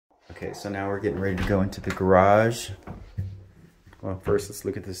Okay, so now we're getting ready to go into the garage. Well, first let's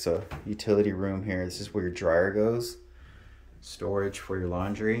look at this utility room here. This is where your dryer goes. Storage for your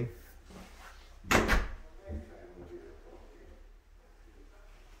laundry.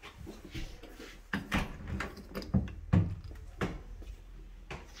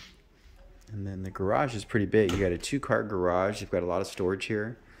 And then the garage is pretty big. You got a 2-car garage. You've got a lot of storage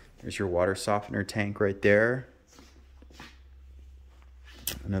here. There's your water softener tank right there.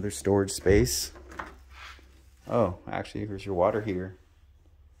 Another storage space. Oh, actually, here's your water heater.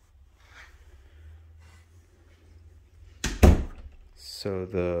 So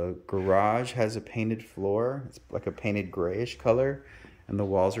the garage has a painted floor. It's like a painted grayish color, and the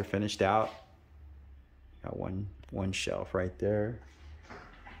walls are finished out. Got one shelf right there.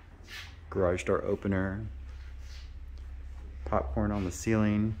 Garage door opener. Popcorn on the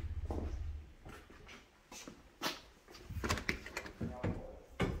ceiling.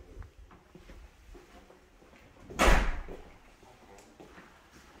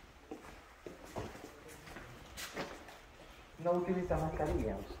 No utiliza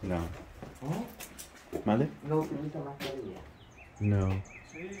mascarilla. No. ¿Mm? ¿Mande? No utiliza mascarilla. No.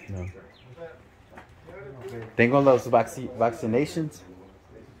 No. Tengo los vaccinations.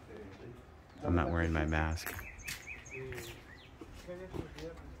 I'm not wearing my mask.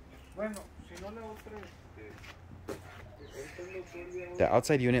 The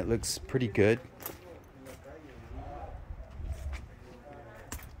outside unit looks pretty good.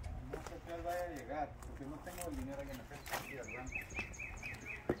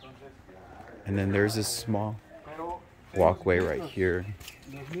 And then there's a small walkway right here.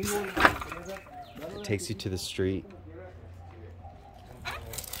 It takes you to the street.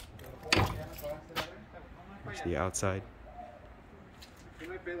 There's the outside.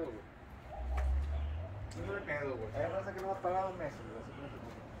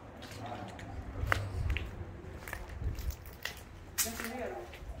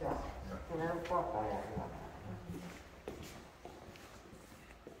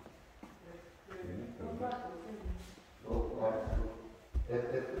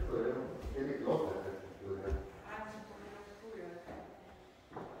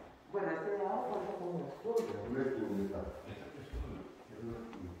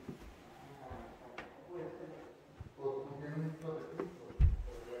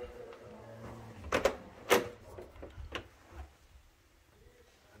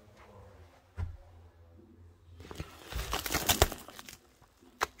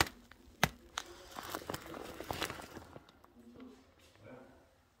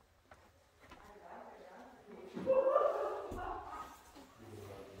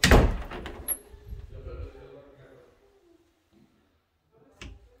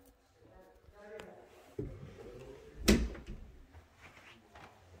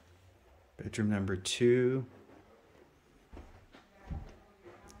 Bedroom number 2.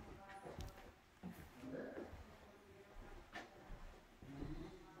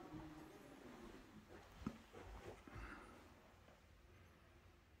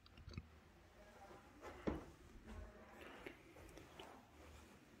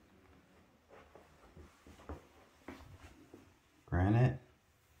 Granite.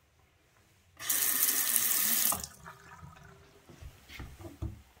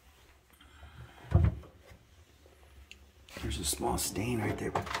 There's a small stain right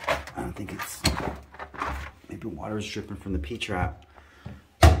there, but I don't think it's, maybe water is dripping from the P-trap.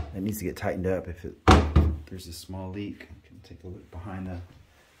 That needs to get tightened up. If there's a small leak, you can take a look behind the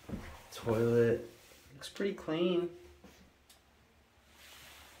toilet. Looks pretty clean.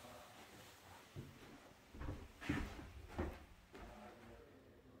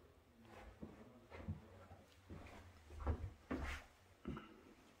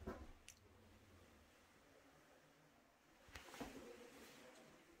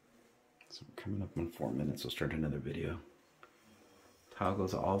 So coming up in 4 minutes, we'll start another video. Tile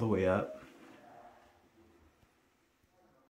goes all the way up.